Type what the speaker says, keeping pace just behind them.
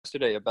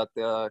yesterday about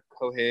the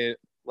Kohen,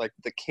 like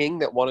the king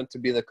that wanted to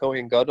be the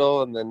Kohen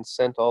Gadol and then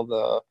sent all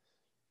the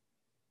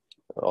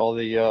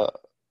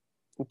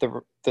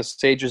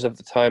sages of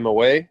the time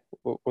away.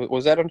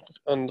 Was that on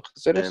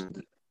Chassidus?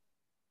 And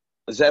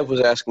Zev was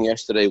asking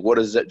yesterday, what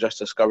does that just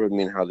discovered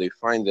mean, how they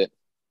find it?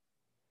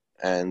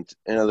 And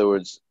in other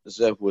words,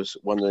 Zev was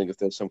wondering if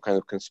there's some kind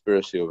of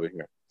conspiracy over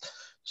here.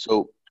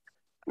 So,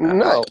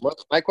 No,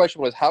 my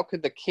question was, how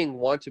could the king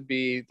want to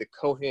be the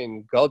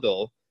Kohen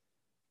Gadol,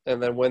 and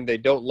then when they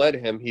don't let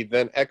him, he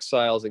then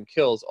exiles and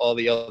kills all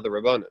the other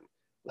Rabbanim?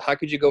 How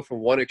could you go from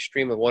one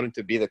extreme of wanting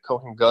to be the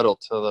Kohen Gadol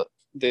to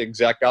the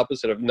exact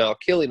opposite of now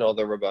killing all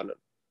the Rabbanim?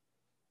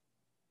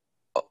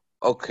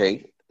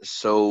 okay,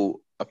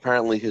 so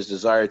apparently his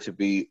desire to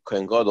be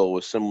Kohen Gadol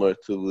was similar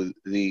to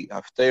the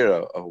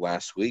Haftarah of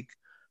last week,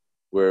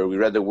 where we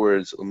read the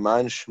words,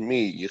 "Uman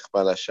Shmi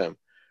Yichbal Hashem."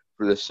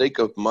 For the sake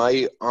of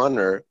my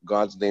honor,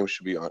 God's name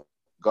should be honored.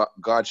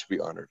 God should be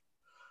honored.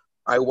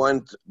 I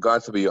want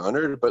God to be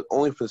honored, but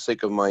only for the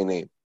sake of my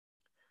name.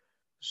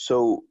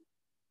 So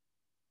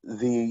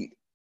the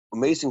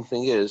amazing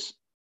thing is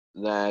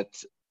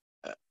that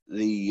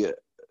the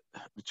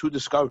two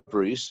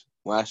discoveries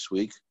last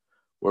week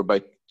were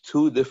by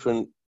two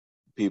different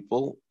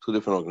people, two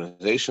different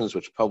organizations,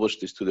 which published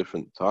these two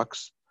different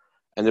talks,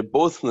 and they're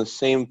both from the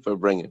same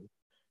Farbrengen.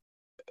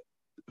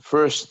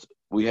 First,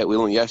 we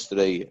learned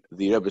yesterday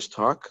the Rebbe's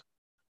talk,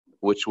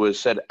 which was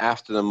said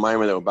after the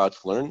mimer that we're about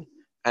to learn,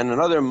 and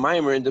another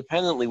mimer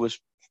independently was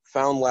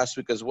found last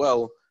week as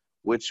well,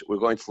 which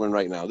we're going to learn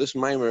right now. This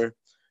mimer,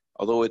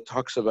 although it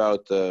talks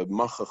about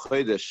Macha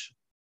Chodesh,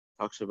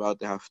 talks about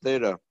the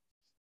Haftarah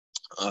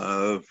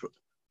of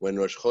when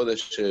Rosh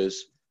Chodesh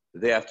is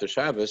the day after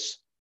Shabbos,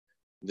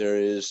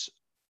 there is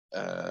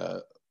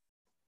the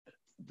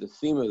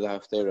theme of the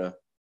Haftarah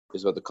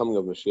is about the coming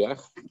of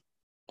Mashiach,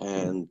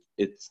 and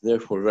it's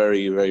therefore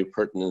very, very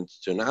pertinent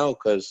to now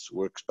because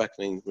we're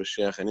expecting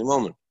Mashiach any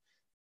moment.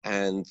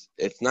 And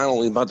it's not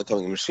only about the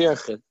coming of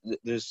Mashiach,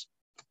 this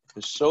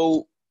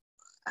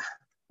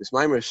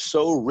mimer is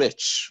so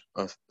rich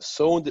of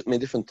so many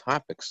different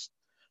topics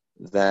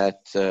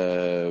that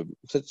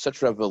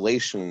such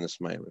revelation in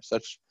this mimer,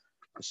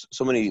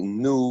 so many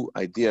new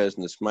ideas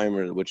in this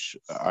mimer, which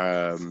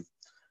for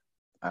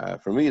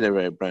me they're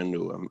very brand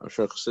new. I'm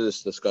sure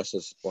Chassidus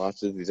discusses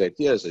lots of these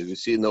ideas. If you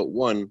see note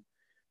 1,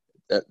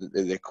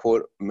 they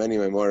quote many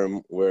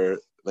Maimarim where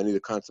many of the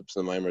concepts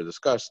in the mimer are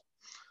discussed,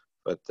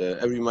 but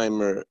every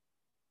mimer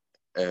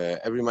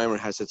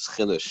has its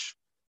chiddush.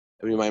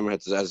 Every mimer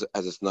has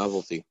its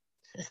novelty.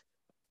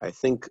 I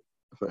think,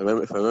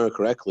 if I remember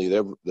correctly,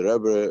 the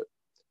Rebbe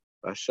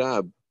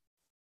Rashab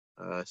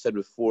said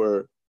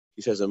before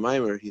he says a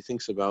mimer, he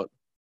thinks about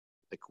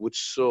like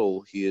which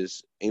soul he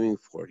is aiming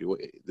for.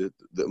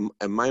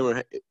 A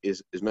mimer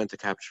is meant to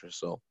capture a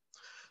soul,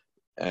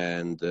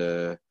 and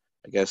I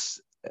guess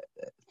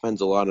it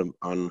depends a lot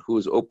on who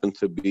is open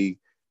to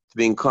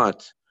being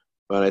caught.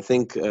 But I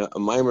think a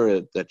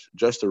mimer that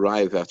just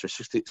arrived after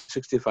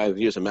 65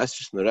 years, a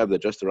message from the Rebbe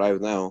that just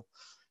arrived now,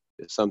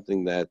 is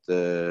something that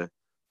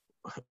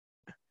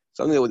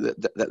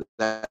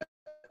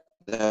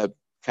that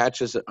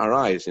catches our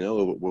eyes. You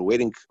know, we're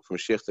waiting for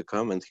Mashiach to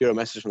come, and here a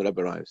message from the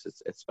Rebbe arrives.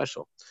 It's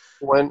special.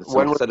 When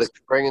was this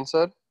Farbrengen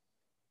said?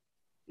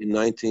 In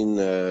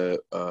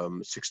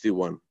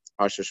 1961,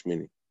 Asher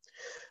Shmini.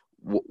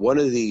 One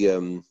of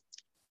the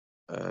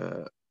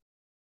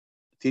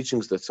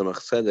teachings that Tzemach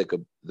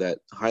Tzedek that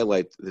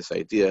highlight this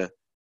idea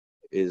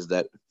is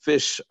that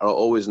fish are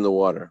always in the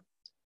water,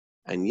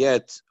 and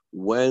yet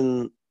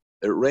when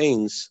it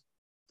rains,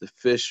 the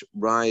fish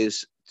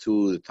rise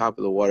to the top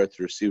of the water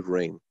to receive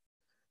rain.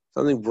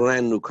 Something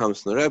brand new comes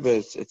from the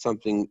Rebbe. It's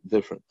something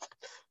different.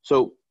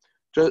 So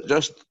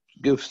just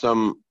give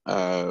some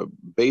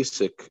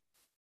basic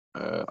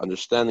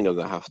understanding of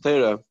the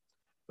Haftarah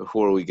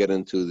before we get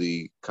into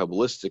the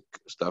Kabbalistic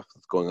stuff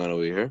that's going on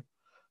over here.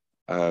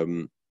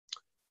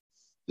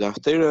 The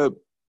Haftarah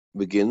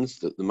begins,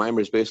 the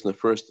mimer is based on the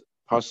first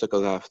pasuk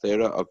of the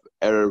Haftarah of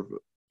Erev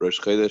Rosh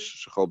Chodesh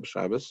Shechal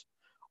B'Shabbos,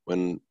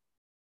 when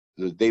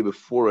the day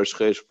before Rosh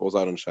Chodesh falls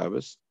out on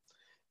Shabbos.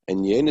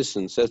 And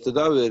Yonasan says to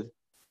David,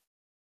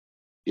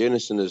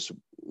 Yonasan is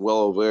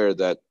well aware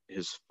that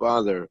his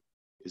father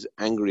is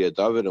angry at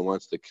David and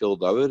wants to kill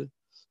David,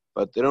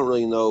 but they don't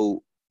really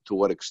know to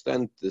what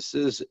extent this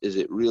is. Is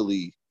it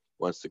really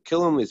wants to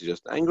kill him? Is he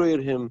just angry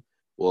at him?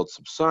 Will it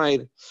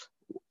subside?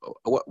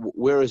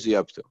 Where is he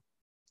up to?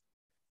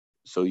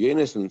 So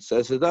Yonasan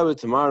says to David,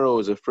 tomorrow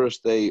is the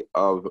first day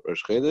of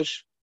Rosh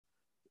Chodesh.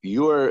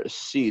 Your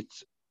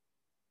seat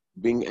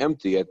being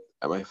empty at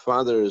my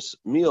father's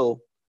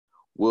meal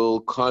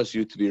will cause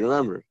you to be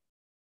remembered.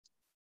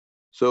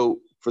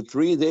 So for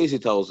 3 days, he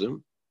tells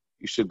him,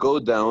 you should go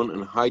down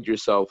and hide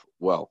yourself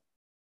well.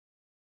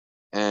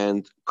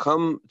 And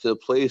come to the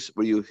place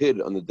where you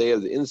hid on the day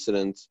of the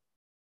incident,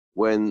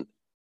 when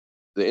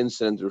the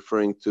incident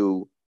referring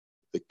to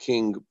the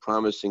king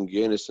promising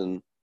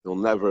Yonasan he'll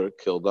never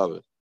kill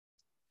David.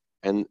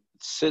 And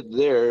sit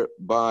there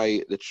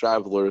by the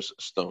traveler's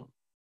stone.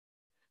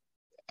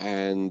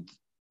 And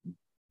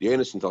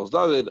Yonasan tells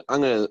David,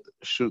 I'm going to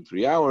shoot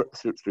three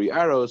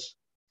arrows,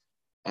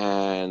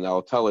 and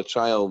I'll tell a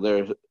child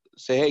there,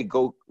 say, hey,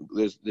 go,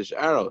 there's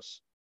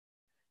arrows.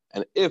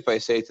 And if I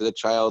say to the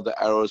child,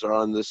 the arrows are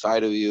on the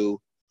side of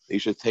you, you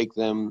should take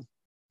them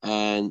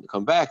and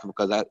come back,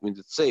 because that means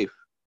it's safe.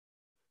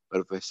 But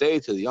if I say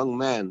to the young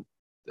man,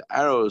 the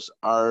arrows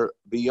are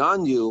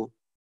beyond you,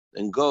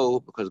 then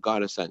go, because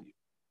God has sent you.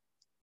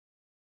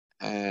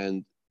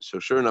 And so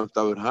sure enough,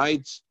 David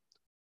hides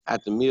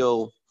at the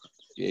meal.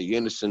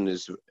 Yonasan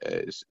is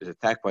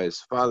attacked by his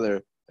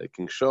father,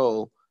 King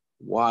Shaul.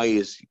 Why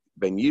is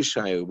Ben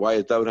Yishai, why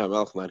is David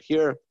HaMelech not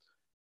here?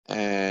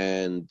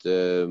 And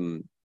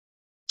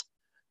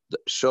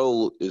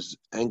Shaul is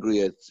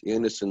angry at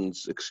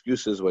Yonasan's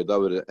excuses why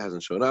David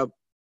hasn't shown up.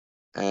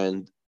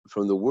 And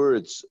from the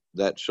words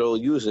that Shaul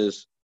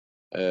uses,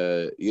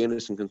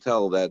 Yonasan can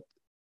tell that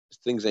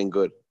things ain't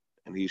good,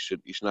 and he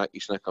should not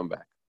come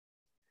back.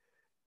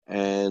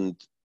 And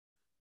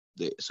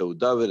so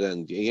David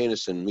and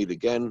Yonasan meet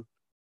again,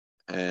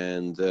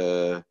 and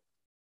they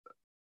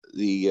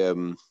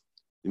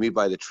meet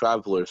by the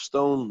traveler's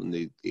stone, and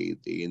they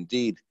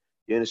indeed,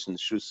 Yonasan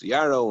shoots the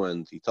arrow,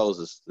 and he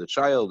tells the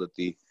child that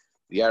the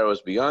arrow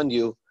is beyond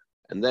you,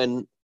 and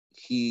then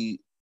he,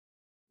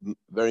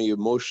 very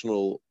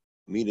emotional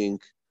meeting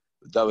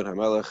with David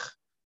HaMelech,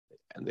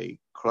 and they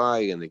cry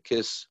and they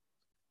kiss,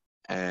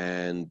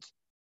 and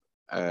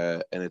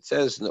it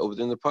says over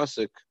in the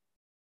pasuk,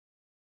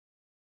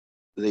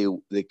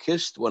 they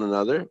kissed one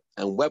another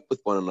and wept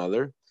with one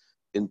another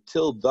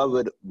until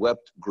David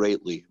wept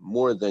greatly,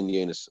 more than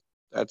Yonasan.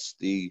 That's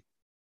the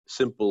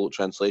simple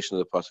translation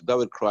of the pasuk.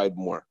 David cried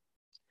more,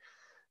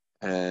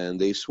 and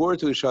they swore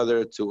to each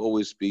other to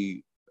always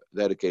be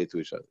dedicated to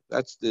each other.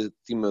 That's the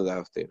theme of the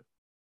Haftarah.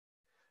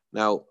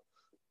 Now,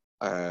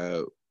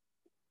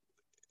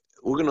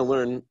 we're going to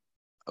learn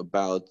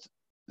about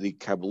the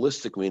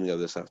Kabbalistic meaning of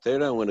this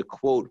Haftarah. I'm going to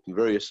quote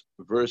various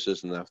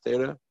verses in the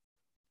Haftarah,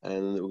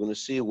 and we're going to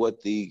see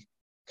what the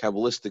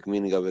Kabbalistic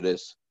meaning of it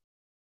is.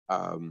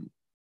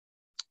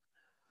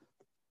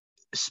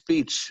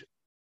 Speech,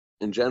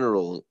 in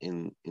general,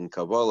 in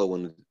Kabbalah,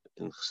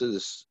 in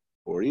Chassidus,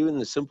 or even in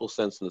the simple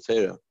sense in the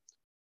Torah,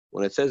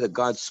 when it says that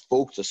God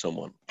spoke to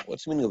someone,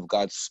 what's the meaning of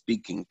God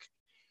speaking?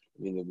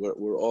 I mean,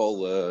 we're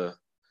all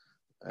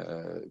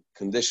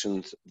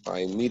conditioned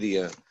by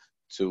media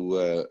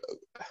to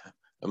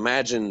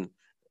imagine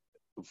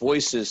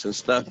voices and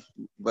stuff,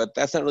 but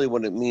that's not really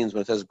what it means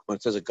when it says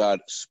that God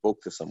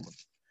spoke to someone.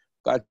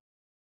 God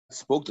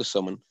spoke to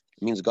someone,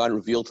 it means God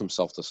revealed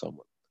himself to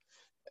someone.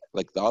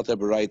 Like the Alter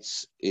Rebbe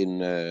writes in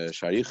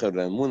Sharicha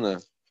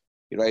Ramuna,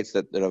 he writes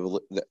that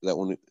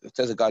when it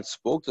says that God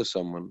spoke to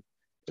someone,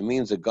 it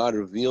means that God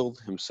revealed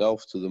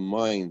himself to the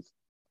mind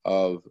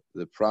of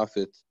the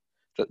prophet.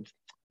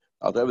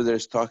 Alter Rebbe there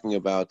is talking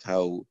about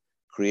how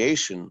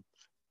creation,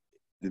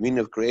 the meaning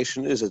of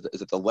creation is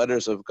that the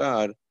letters of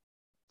God,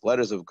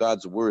 letters of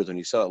God's words, when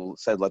he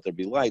said let there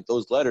be light,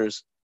 those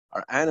letters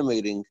are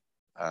animating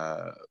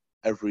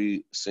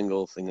every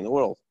single thing in the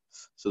world.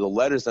 So the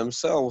letters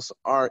themselves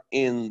are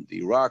in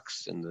the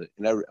rocks,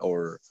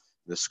 or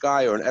the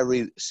sky, or in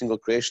every single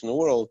creation in the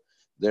world.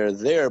 They're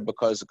there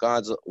because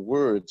God's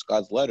words,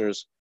 God's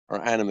letters, are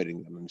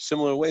animating them. In a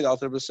similar way, the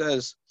Alter Rebbe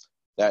says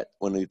that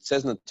when it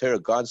says in the Torah,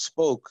 God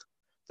spoke,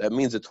 that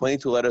means the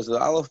 22 letters of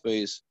the Aleph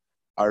Beis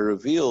are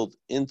revealed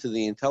into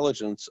the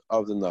intelligence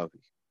of the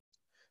Navi.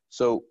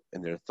 So,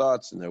 in their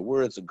thoughts and their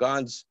words,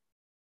 God's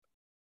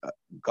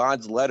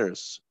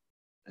letters,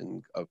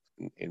 and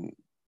in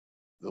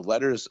the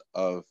letters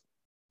of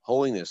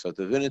holiness, of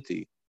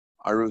divinity,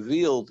 are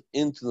revealed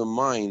into the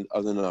mind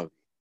of the Navi.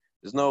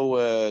 There's no,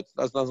 it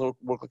doesn't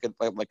work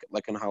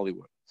like in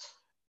Hollywood.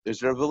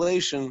 There's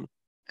revelation,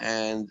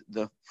 and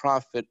the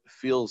prophet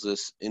feels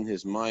this in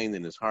his mind,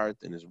 in his heart,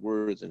 in his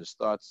words, in his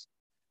thoughts,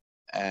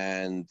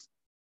 and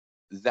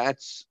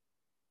that's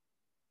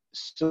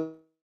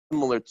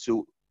similar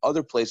to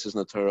other places in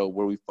the Torah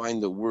where we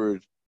find the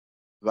word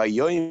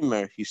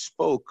Vayomer, he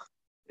spoke.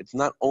 It's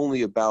not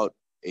only about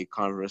a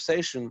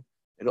conversation,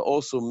 it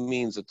also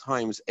means at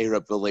times a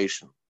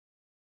revelation.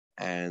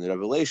 And the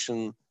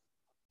revelation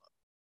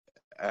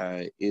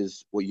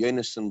is what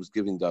Yonasan was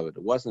giving David.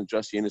 It wasn't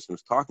just Yonasan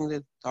was talking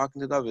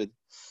to David.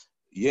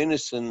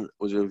 Yonasan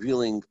was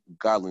revealing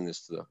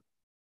godliness to David.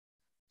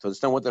 To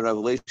understand what the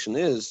revelation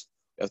is,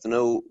 you have to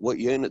know what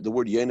the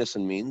word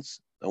Yonasan means.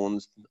 I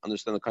want to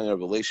understand the kind of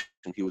revelation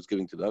he was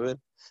giving to David.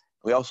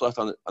 We also have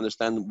to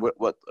understand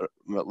what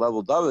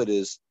level David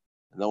is,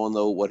 and then we'll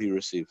know what he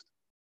received.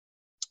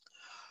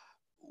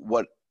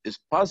 What is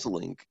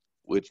puzzling,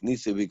 which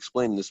needs to be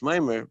explained in this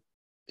Maimer,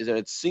 is that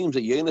it seems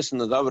that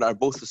Yonasan and David are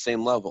both the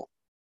same level.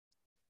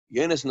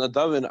 Yonasan and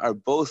David are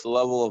both the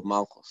level of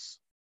Malchus.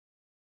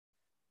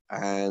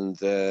 And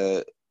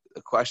the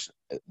question,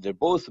 they're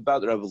both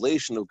about the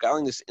revelation of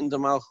godliness into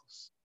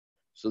Malchus.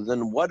 So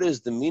then what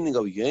is the meaning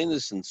of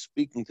Yonasan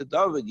speaking to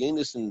David?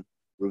 Yonasan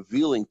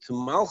revealing to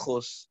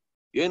Malchus.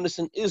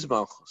 Yonasan is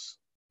Malchus.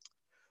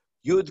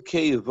 Yud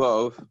Kei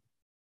Vav,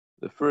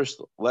 the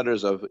first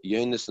letters of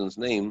Yonasan's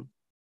name,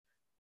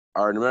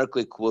 are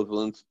numerically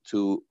equivalent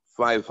to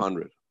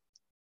 500.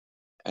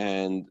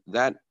 And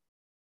that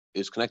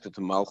is connected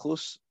to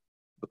Malchus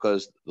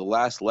because the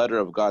last letter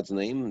of God's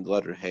name, the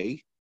letter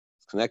Hey,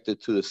 is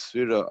connected to the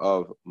Sphira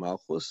of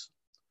Malchus.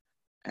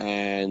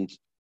 And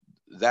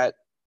that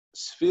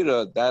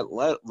Sphira,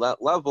 that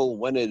level,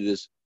 when it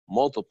is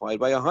multiplied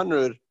by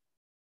 100,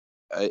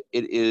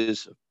 it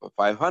is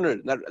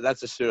 500.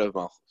 That's the Sphira of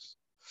Malchus.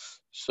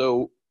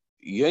 So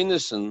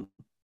Yonason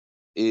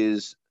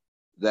is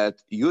that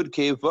Yud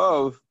Kei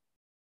Vav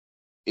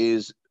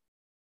is,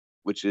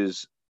 which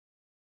is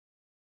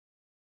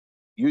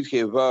Yud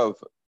Kei Vav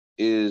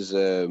is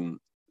the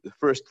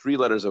first three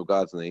letters of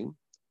God's name.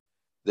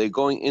 They're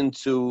going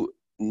into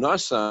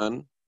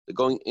Nasan. They're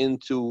going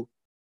into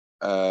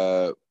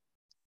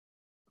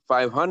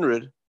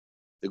 500.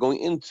 They're going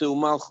into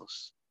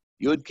Malchus.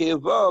 Yud Kei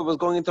Vav is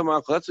going into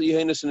Malchus. That's what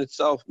Yonason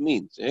itself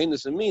means.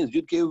 Yonason means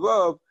Yud Kei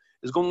Vav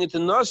is going into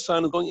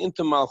Nasan, going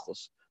into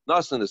Malchus.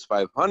 Nasan is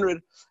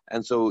 500,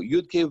 and so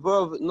Yud Kei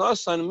Vav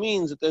Nasan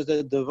means that there's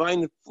a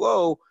divine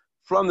flow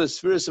from the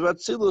spheres of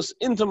Atzilus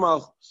into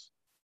Malchus.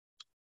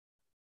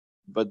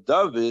 But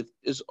David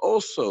is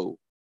also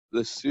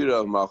the sphere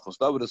of Malchus.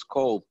 David is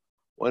called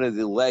one of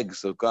the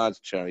legs of God's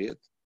chariot,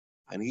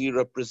 and he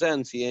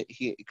represents,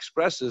 he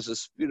expresses the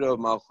sphere of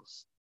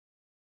Malchus.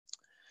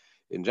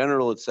 In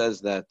general, it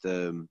says that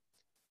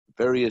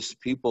various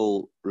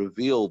people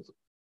revealed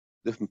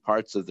different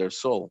parts of their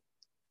soul.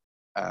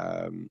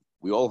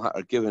 We all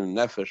are given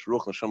nefesh,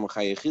 ruach, neshama,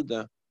 chaya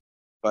yechida,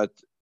 but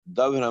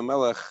David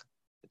HaMelech,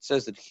 it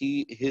says that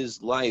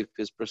his life,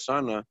 his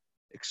persona,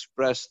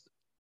 expressed,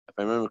 if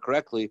I remember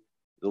correctly,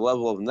 the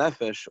level of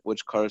nefesh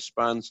which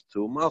corresponds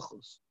to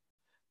Malchus.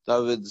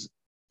 David's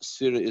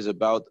sphere is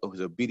about his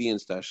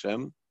obedience to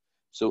Hashem.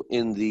 So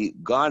in the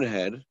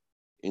Godhead,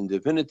 in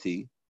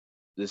divinity,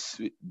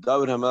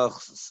 David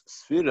HaMelech's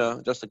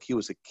sphere, just like he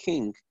was a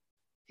king,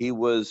 he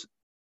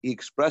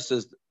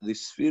expresses the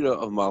sphere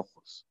of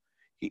Malchus.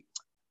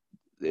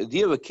 The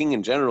idea of a king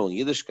in general in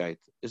Yiddishkeit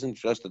isn't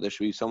just that there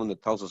should be someone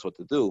that tells us what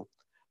to do.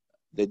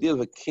 The idea of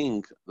a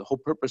king, the whole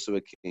purpose of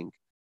a king,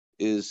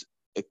 is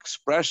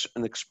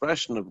an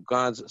expression of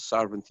God's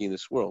sovereignty in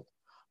this world.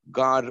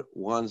 God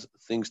wants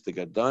things to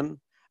get done,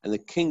 and the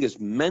king is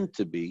meant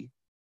to be.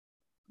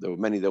 There were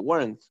many that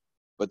weren't,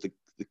 but the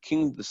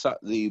king,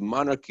 the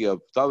monarchy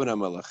of David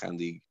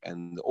HaMelech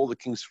and all the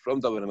kings from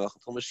David HaMelech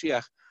until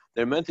Mashiach,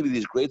 they're meant to be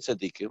these great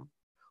tzaddikim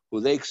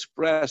who they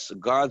express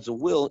God's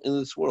will in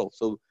this world.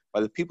 So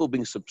by the people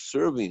being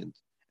subservient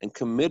and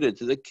committed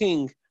to the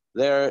king,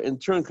 they're in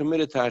turn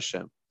committed to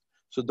Hashem.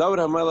 So David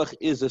HaMelech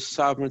is the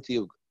sovereignty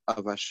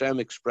of Hashem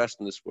expressed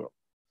in this world.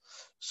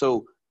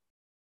 So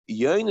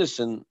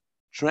Yonason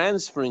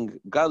transferring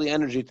godly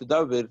energy to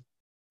David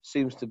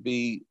seems to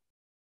be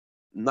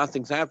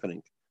nothing's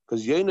happening,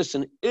 because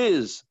Yonason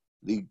is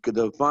the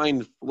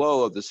divine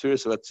flow of the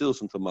spheres of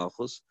Atzilus into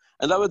Malchus,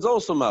 and David's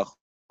also Malchus.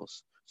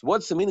 So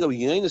what's the meaning of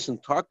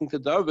Yonason talking to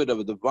David of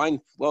a divine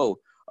flow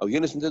of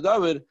Yonason to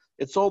David?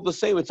 It's all the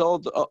same. It's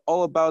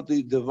all about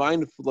the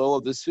divine flow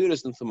of the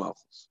spheres into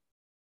Malchus.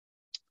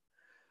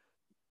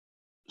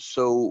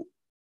 So,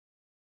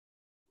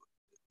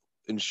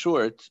 in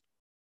short,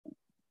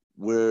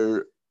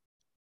 what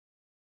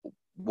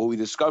we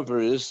discover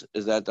is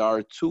that there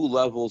are two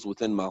levels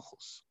within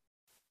Malchus.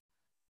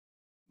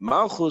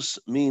 Malchus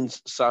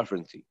means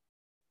sovereignty.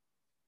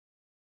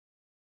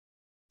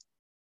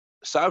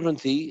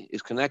 Sovereignty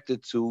is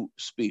connected to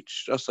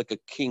speech. Just like a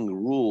king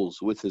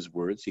rules with his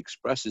words, he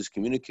expresses,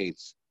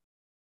 communicates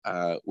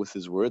with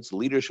his words.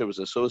 Leadership is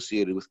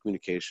associated with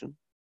communication.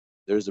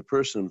 There's the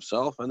person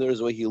himself, and there's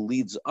the way he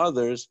leads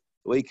others,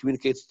 the way he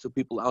communicates to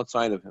people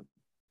outside of him.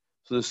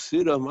 So the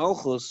Sphira of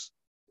Malchus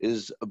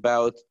is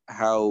about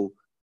how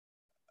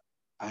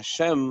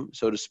Hashem,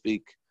 so to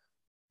speak,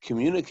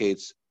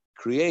 communicates,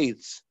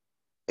 creates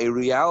a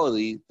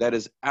reality that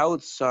is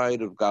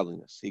outside of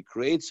godliness. He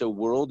creates a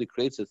world, he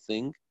creates a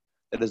thing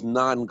that is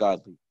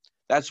non-godly.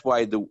 That's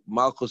why the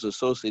Malchus is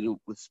associated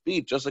with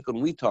speech. Just like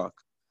when we talk,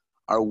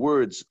 our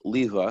words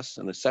leave us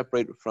and are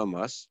separated from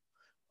us.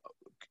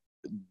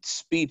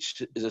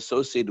 Speech is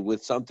associated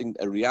with something,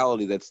 a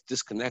reality that's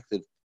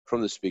disconnected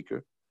from the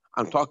speaker.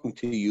 I'm talking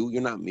to you,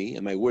 you're not me,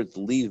 and my words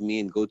leave me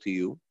and go to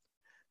you.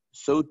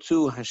 So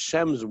too,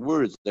 Hashem's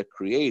words that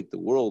create the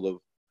world of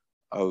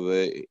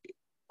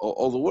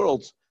all the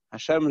worlds,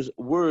 Hashem's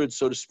words,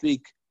 so to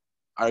speak,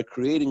 are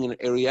creating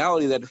a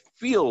reality that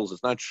feels,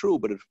 it's not true,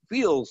 but it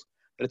feels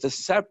that it's a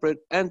separate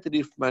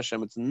entity from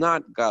Hashem. It's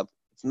not God.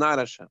 It's not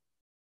Hashem.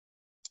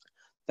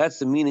 That's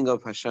the meaning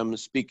of Hashem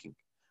speaking.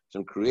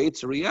 Hashem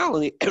creates a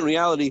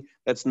reality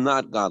that's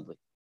not godly.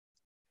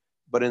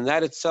 But in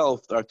that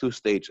itself, there are two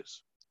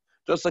stages.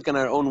 Just like in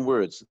our own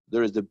words,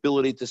 there is the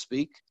ability to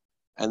speak,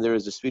 and there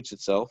is the speech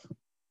itself.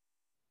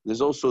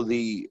 There's also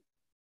the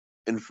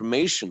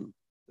information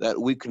that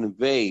we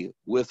convey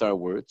with our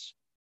words.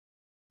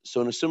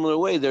 So in a similar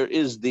way, there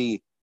is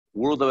the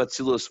world of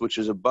Atzilus, which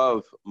is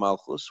above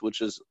Malchus,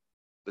 which is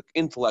the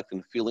intellect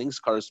and feelings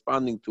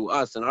corresponding to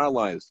us in our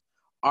lives,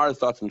 our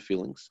thoughts and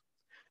feelings.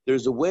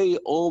 there's a way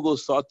all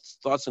those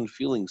thoughts and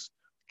feelings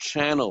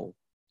channel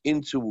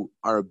into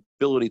our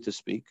ability to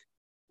speak.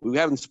 We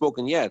haven't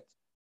spoken yet,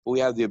 but we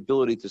have the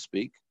ability to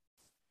speak.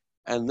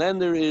 And then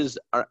there is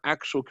our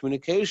actual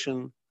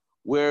communication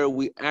where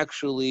we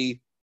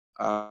actually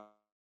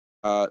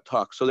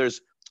talk. So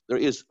there's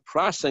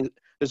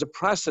a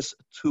process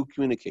to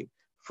communicate.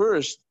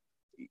 First,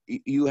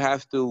 you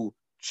have to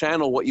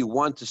channel what you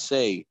want to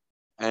say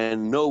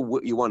and know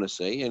what you want to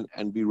say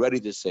and be ready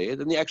to say it,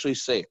 and you actually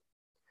say it.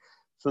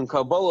 So in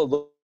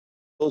Kabbalah,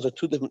 those are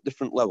two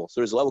different levels.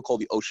 There's a level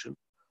called the ocean.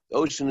 The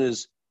ocean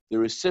is the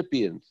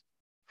recipient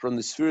from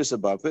the spheres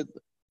above it.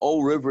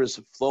 All rivers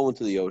flow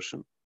into the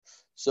ocean.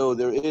 So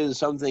there is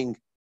something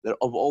that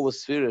of all the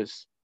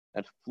spheres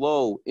that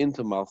flow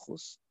into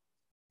Malchus,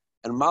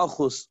 and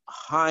Malchus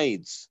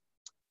hides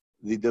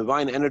the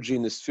divine energy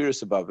in the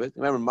spheres above it.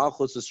 Remember,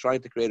 Malchus is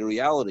trying to create a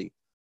reality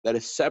that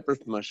is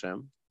separate from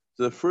Hashem.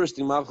 So the first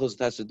thing Malchus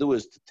has to do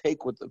is to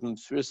take what the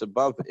spheres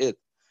above it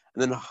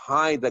and then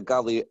hide that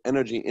godly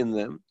energy in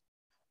them.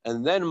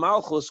 And then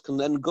Malchus can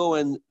then go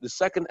in the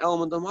second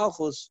element of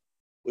Malchus,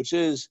 which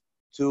is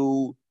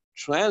to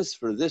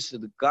transfer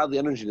the godly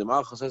energy that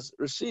Malchus has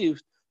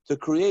received to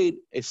create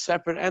a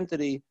separate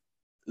entity,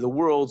 the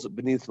worlds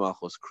beneath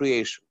Malchus,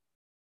 creation.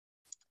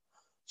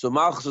 So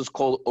Malchus is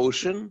called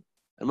ocean,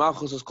 and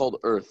Malchus is called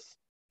earth.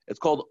 It's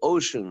called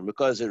ocean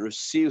because it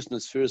receives from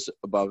the spheres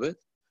above it.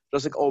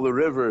 Just like all the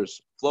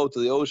rivers flow to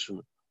the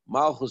ocean,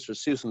 Malchus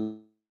receives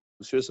from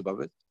the spheres above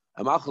it.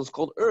 And Malchus is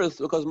called earth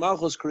because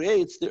Malchus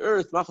creates the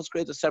earth. Malchus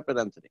creates a separate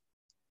entity.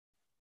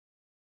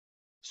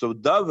 So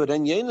David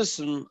and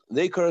Yonasan,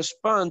 they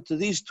correspond to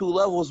these two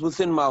levels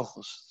within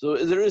Malchus. So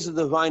there is a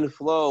divine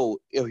flow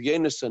of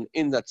Yonasan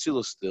in that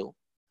Tzilus still.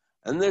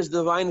 And there's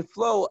divine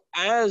flow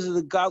as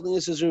the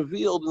godliness is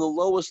revealed in the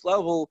lowest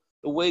level,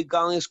 the way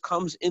godliness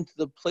comes into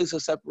the place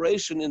of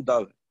separation in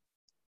David.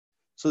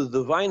 So the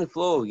divine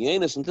flow of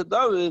Yonasan to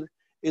David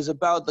is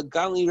about the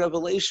godly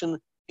revelation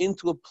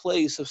into a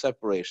place of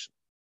separation.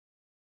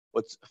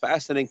 What's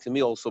fascinating to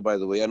me also, by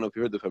the way, I don't know if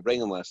you heard the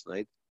Farbrengen last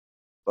night,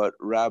 but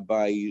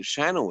Rabbi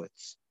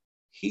Shanowitz,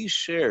 he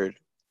shared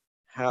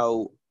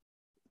how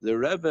the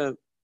Rebbe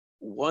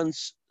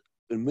once,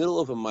 in the middle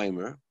of a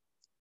mimer,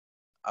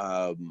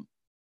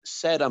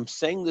 said, I'm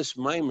saying this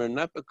mimer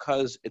not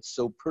because it's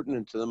so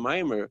pertinent to the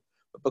mimer,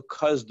 but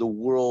because the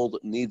world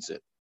needs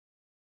it.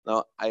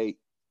 Now, I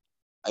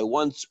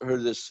once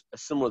heard a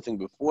similar thing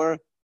before,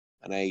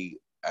 and I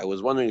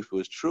was wondering if it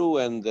was true,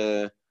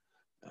 and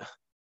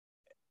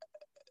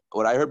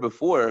what I heard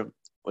before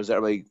was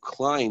that Rabbi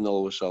Klein,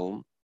 Olav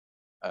Shalom,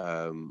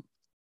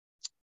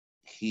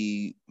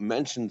 he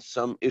mentioned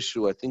some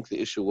issue. I think the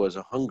issue was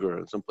a hunger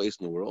in some place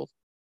in the world.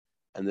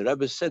 And the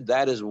Rebbe said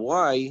that is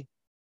why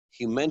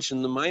he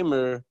mentioned the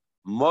Maimer,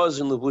 Maz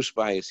and Levush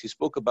Bayis. He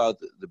spoke about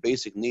the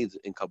basic needs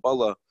in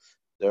Kabbalah.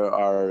 There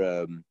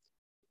are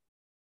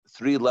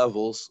 3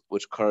 levels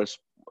which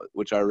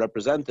are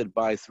represented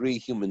by 3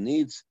 human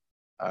needs,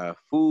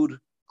 food,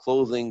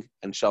 clothing,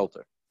 and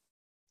shelter.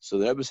 So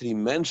the Rebbe said he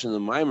mentioned the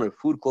Maimer,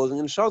 food, clothing,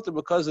 and shelter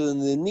because of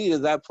the need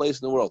of that place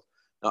in the world.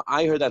 Now,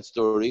 I heard that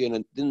story, and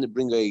it didn't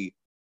bring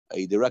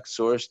a direct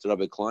source to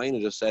Rabbi Klein.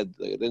 It just said,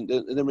 it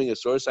didn't bring a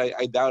source.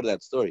 I doubted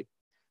that story.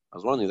 I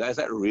was wondering, is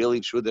that really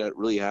true? Did that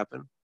really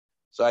happen?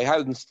 So I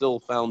haven't still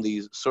found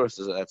these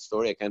sources of that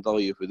story. I can't tell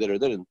you if it did or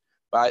didn't.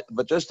 But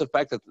just the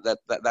fact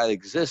that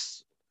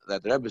exists,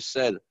 that the Rebbe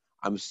said,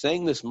 I'm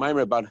saying this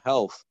Maimer about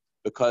health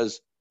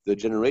because the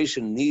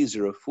generation needs a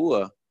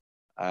refuah,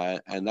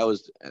 and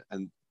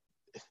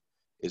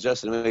it's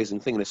just an amazing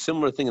thing. And a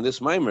similar thing in this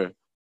Maimer,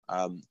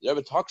 the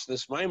Rebbe talks in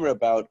this Maimer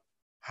about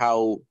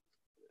how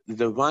the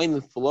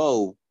divine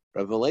flow,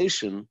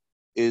 revelation,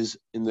 is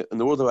in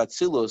the world of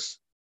Atzilus,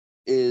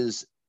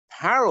 is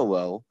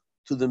parallel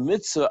to the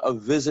mitzvah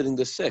of visiting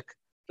the sick.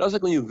 Just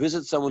like when you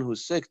visit someone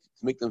who's sick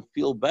to make them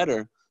feel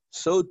better,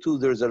 so too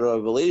there's a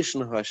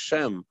revelation of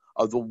Hashem,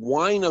 of the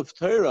wine of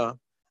Torah,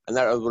 and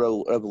that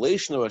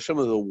revelation of Hashem,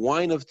 of the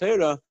wine of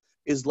Torah,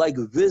 is like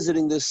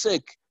visiting the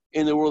sick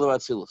in the world of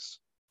Atzilus.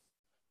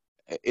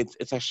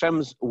 It's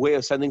Hashem's way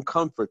of sending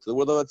comfort. To the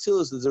world of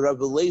Atzilus is a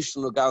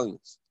revelation of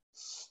godliness.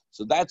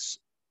 So that's,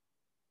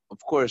 of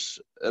course,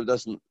 it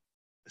doesn't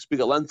speak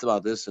at length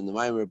about this in the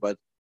Maimer, but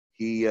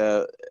he,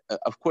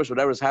 of course,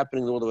 whatever is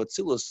happening in the world of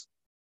Atzilus,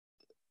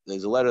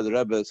 there's a letter of the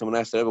Rebbe, someone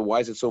asked the Rebbe, why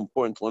is it so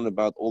important to learn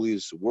about all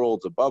these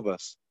worlds above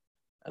us?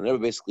 And the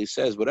Rebbe basically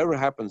says, whatever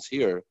happens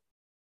here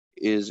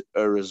is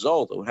a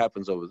result of what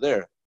happens over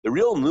there. The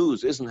real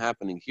news isn't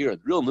happening here.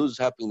 The real news is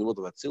happening in the world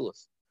of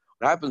Atzilus.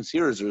 What happens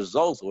here is a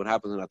result of what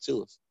happens in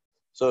Atzilus.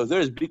 So if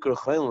there is Bikur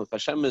Chayim, if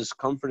Hashem is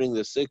comforting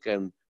the sick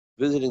and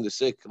visiting the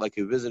sick like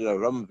he visited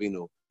Avram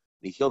Avinu,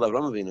 he healed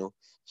Avram Avinu,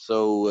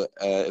 so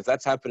if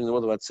that's happening in the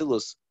world of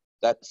Atzilus,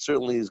 that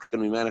certainly is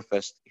going to be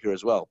manifest here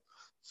as well.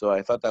 So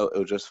I thought that it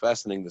was just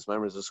fascinating. This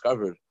Maimer is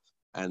discovered,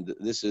 and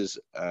this is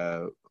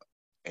a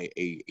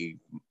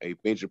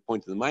major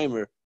point in the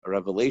Maimer. A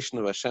revelation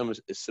of Hashem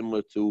is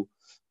similar to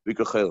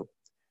Bikur Chayil.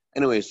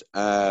 Anyways,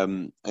 I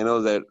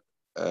know that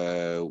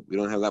we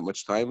don't have that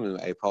much time, and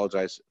I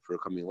apologize for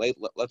coming late.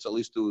 Let's at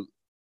least do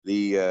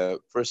the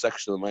first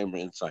section of the Maimer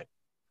inside.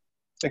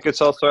 I think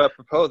it's also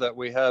apropos that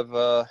we have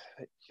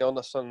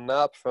Yonason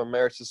Knapp from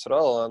Eretz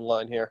Yisrael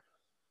online here.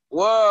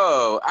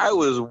 Whoa! I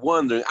was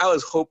wondering. I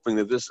was hoping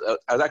that this.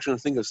 I was actually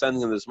thinking of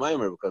sending him this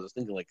Maimer because I was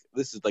thinking like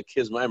this is like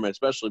his Maimer,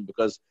 especially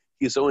because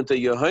he's so into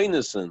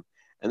Yohainason.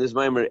 And this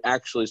Maimer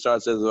actually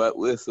starts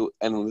with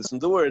and listen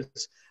to the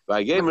words.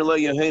 Vayemer lo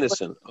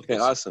Yohainason. Okay,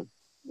 awesome.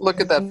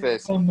 Look at that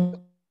face. Vayemer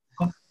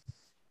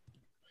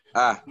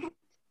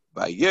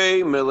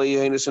lo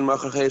Yohainason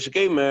machachesh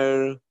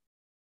gamer.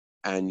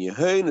 And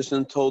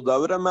Yohainason told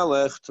David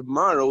HaMelech,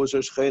 tomorrow is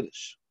Rosh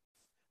Chodesh.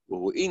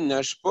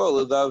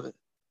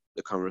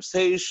 The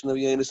conversation of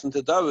Yonason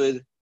to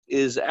David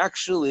is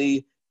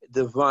actually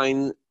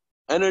divine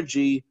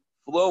energy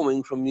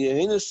flowing from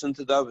Yonason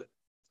to David.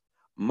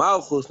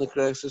 Malchus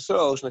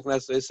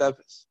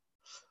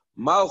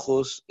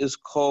Malchus is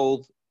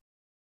called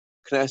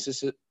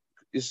Knesset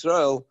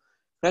Yisrael.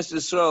 Knesset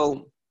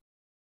Yisrael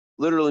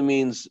literally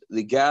means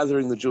the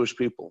gathering of the Jewish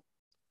people.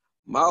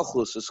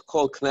 Malchus is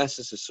called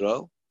Knesset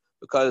Yisrael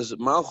because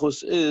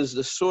Malchus is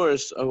the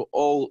source of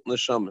all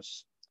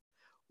neshamas.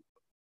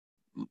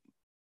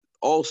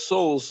 All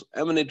souls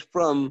emanate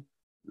from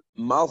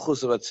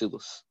Malchus of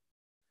Atzilus.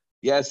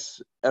 Yes,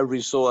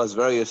 every soul has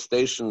various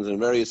stations and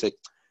various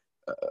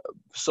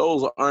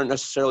souls aren't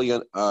necessarily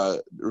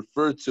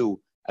referred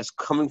to as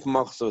coming from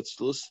Malchus of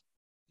Atzilus.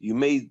 You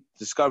may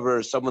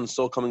discover someone's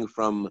soul coming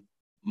from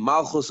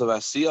Malchus of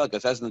Asiya, like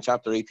it says in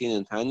chapter 18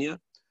 in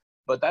Tanya,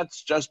 but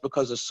that's just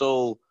because a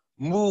soul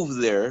moved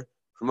there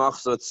from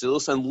Malchus of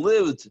Atzilus and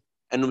lived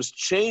and was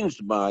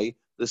changed by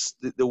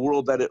the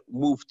world that it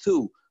moved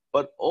to.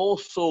 But all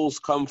souls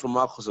come from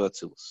Malchus of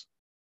Atzilus.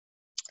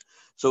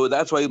 So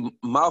that's why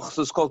Malchus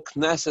is called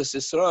Knesset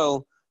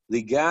Yisrael,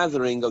 the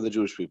gathering of the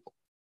Jewish people.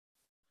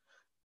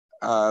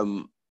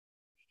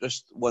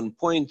 Just one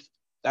point,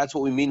 that's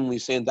what we mean when we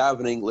say in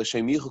davening,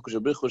 L'Shem Yichu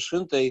Kudsha Brichu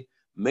Shchinte,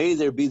 may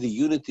there be the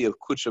unity of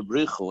Kudsha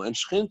Brichu and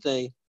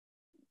Shchinte.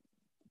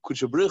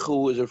 Kudsha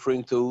Brichu is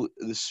referring to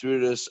the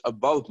spheres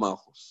above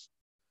Malchus,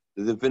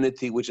 the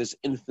divinity which is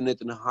infinite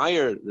and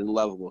higher than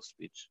level of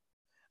speech.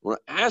 We're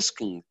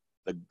asking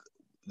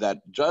that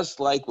just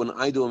like when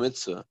I do a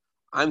mitzvah,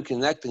 I'm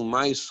connecting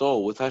my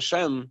soul with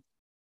Hashem,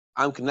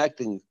 I'm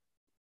connecting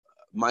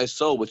my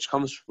soul, which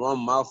comes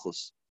from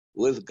Malchus,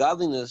 with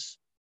godliness.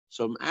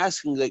 So I'm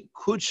asking that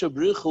Kudsha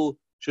Brichu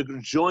should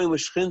join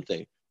with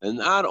Shchinte. And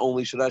not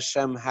only should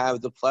Hashem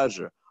have the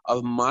pleasure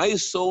of my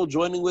soul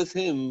joining with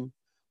him,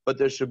 but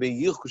there should be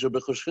Yichud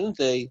Brichu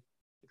Shchinte.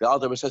 The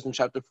Alter Rebbe says in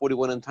chapter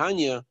 41 in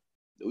Tanya,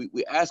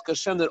 we ask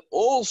Hashem that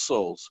all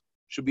souls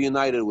should be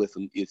united with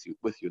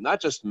you.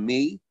 Not just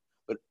me,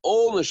 but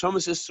all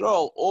Neshamas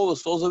Yisrael, all the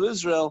souls of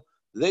Israel,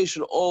 they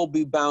should all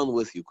be bound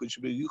with you.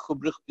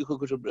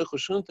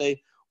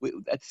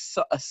 That's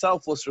a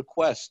selfless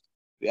request.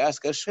 We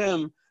ask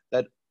Hashem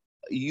that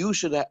you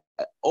should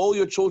all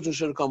your children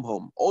should come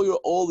home.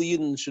 All the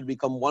Yidden should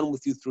become one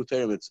with you through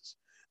Torah mitzvahs.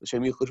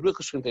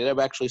 The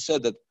Rebbe actually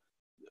said that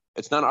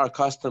it's not our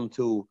custom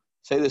to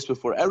say this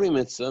before every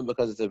mitzvah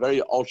because it's a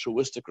very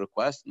altruistic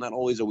request. Not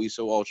always are we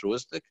so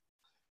altruistic.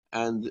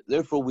 And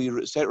therefore we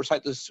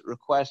recite this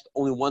request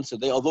only once a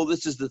day, although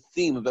this is the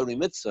theme of every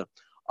mitzvah.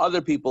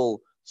 Other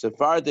people,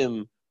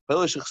 Sephardim,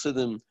 Polish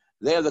Chassidim,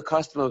 they have the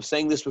custom of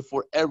saying this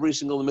before every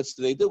single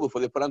mitzvah they do,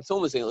 before they put on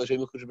film, they say,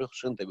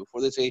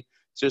 before they say,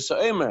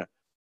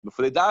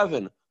 before they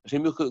daven,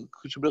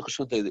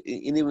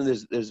 and even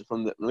there's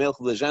from the Melech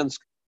Lezhensk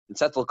in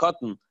Setel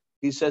Cotton,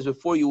 he says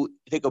before you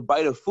take a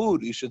bite of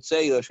food, you should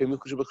say,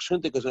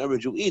 because whenever a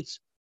Jew eats,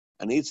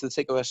 and eats for the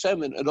sake of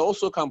Hashem, and it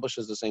also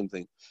accomplishes the same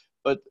thing.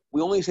 But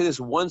we only say this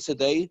once a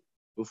day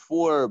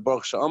before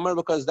Baruch She'amar,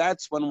 because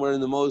that's when we're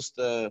in the most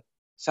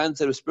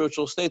sensitive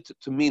spiritual state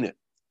to mean it.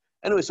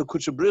 Anyway, so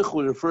Kudsha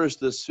Brichu refers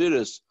to the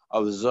spheres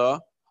of Zah,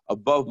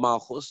 above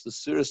Malchus, the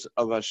spheres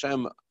of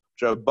Hashem,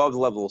 which are above the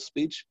level of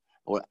speech.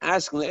 And we're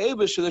asking the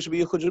Eibush, there should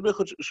be a Kudsha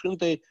Brichu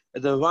Shchinte, a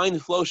divine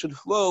flow should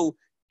flow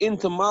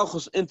into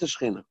Malchus, into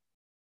Shechina.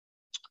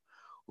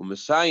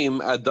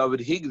 U'Mesayim at David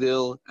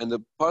Higdil, and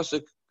the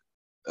Pasuk,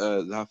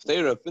 the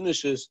Haftarah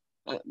finishes,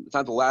 it's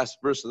not the last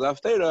verse of the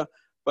Haftarah,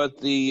 but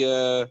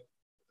the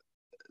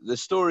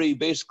story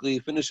basically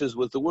finishes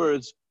with the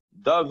words,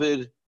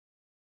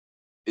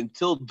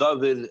 until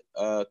David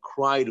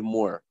cried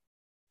more.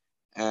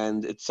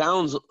 And it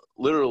sounds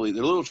literally,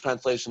 the little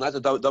translation, not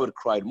that David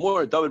cried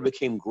more, David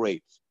became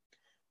great.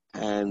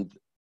 And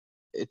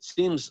it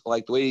seems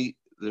like the way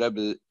the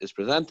Rebbe is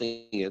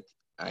presenting it,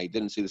 I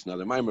didn't see this in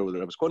other Maimer where the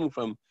Rebbe is quoting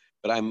from,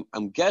 but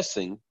I'm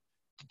guessing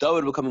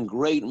David becoming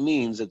great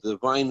means that the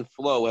divine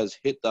flow has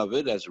hit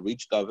David, has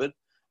reached David,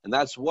 and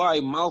that's why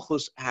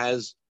Malchus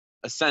has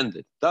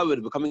ascended.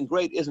 David becoming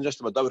great isn't just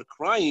about David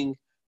crying,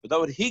 but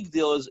David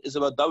Higdil is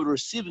about David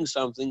receiving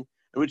something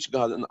and reaching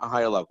God on a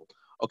higher level.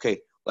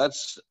 Okay,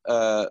 let's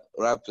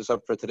wrap this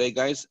up for today,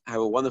 guys.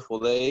 Have a wonderful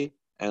day,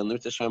 and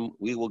L'Mitz Hashem,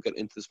 we will get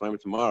into this Maimer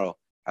tomorrow.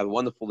 Have a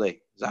wonderful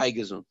day. Zai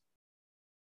Gesund.